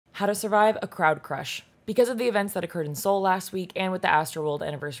How to survive a crowd crush. Because of the events that occurred in Seoul last week and with the Astroworld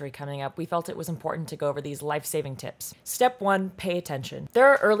anniversary coming up, we felt it was important to go over these life-saving tips. Step 1, pay attention. There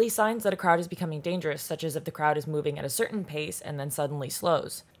are early signs that a crowd is becoming dangerous, such as if the crowd is moving at a certain pace and then suddenly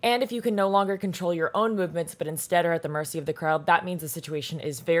slows. And if you can no longer control your own movements but instead are at the mercy of the crowd, that means the situation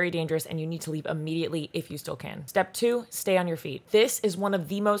is very dangerous and you need to leave immediately if you still can. Step 2, stay on your feet. This is one of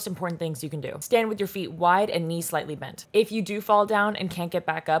the most important things you can do. Stand with your feet wide and knees slightly bent. If you do fall down and can't get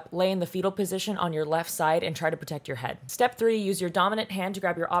back up, lay in the fetal position on your left side and try to protect your head. Step 3, use your dominant hand to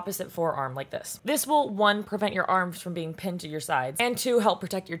grab your opposite forearm like this. This will 1, prevent your arms from being pinned to your sides, and 2, help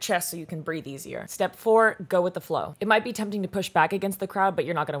protect your chest so you can breathe easier. Step 4, go with the flow. It might be tempting to push back against the crowd, but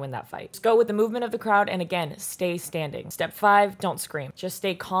you're not going to win that fight. Just go with the movement of the crowd and again, stay standing. Step 5, don't scream. Just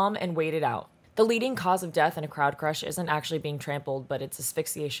stay calm and wait it out. The leading cause of death in a crowd crush isn't actually being trampled, but it's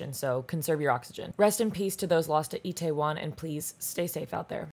asphyxiation, so conserve your oxygen. Rest in peace to those lost at Itaewon, and please stay safe out there.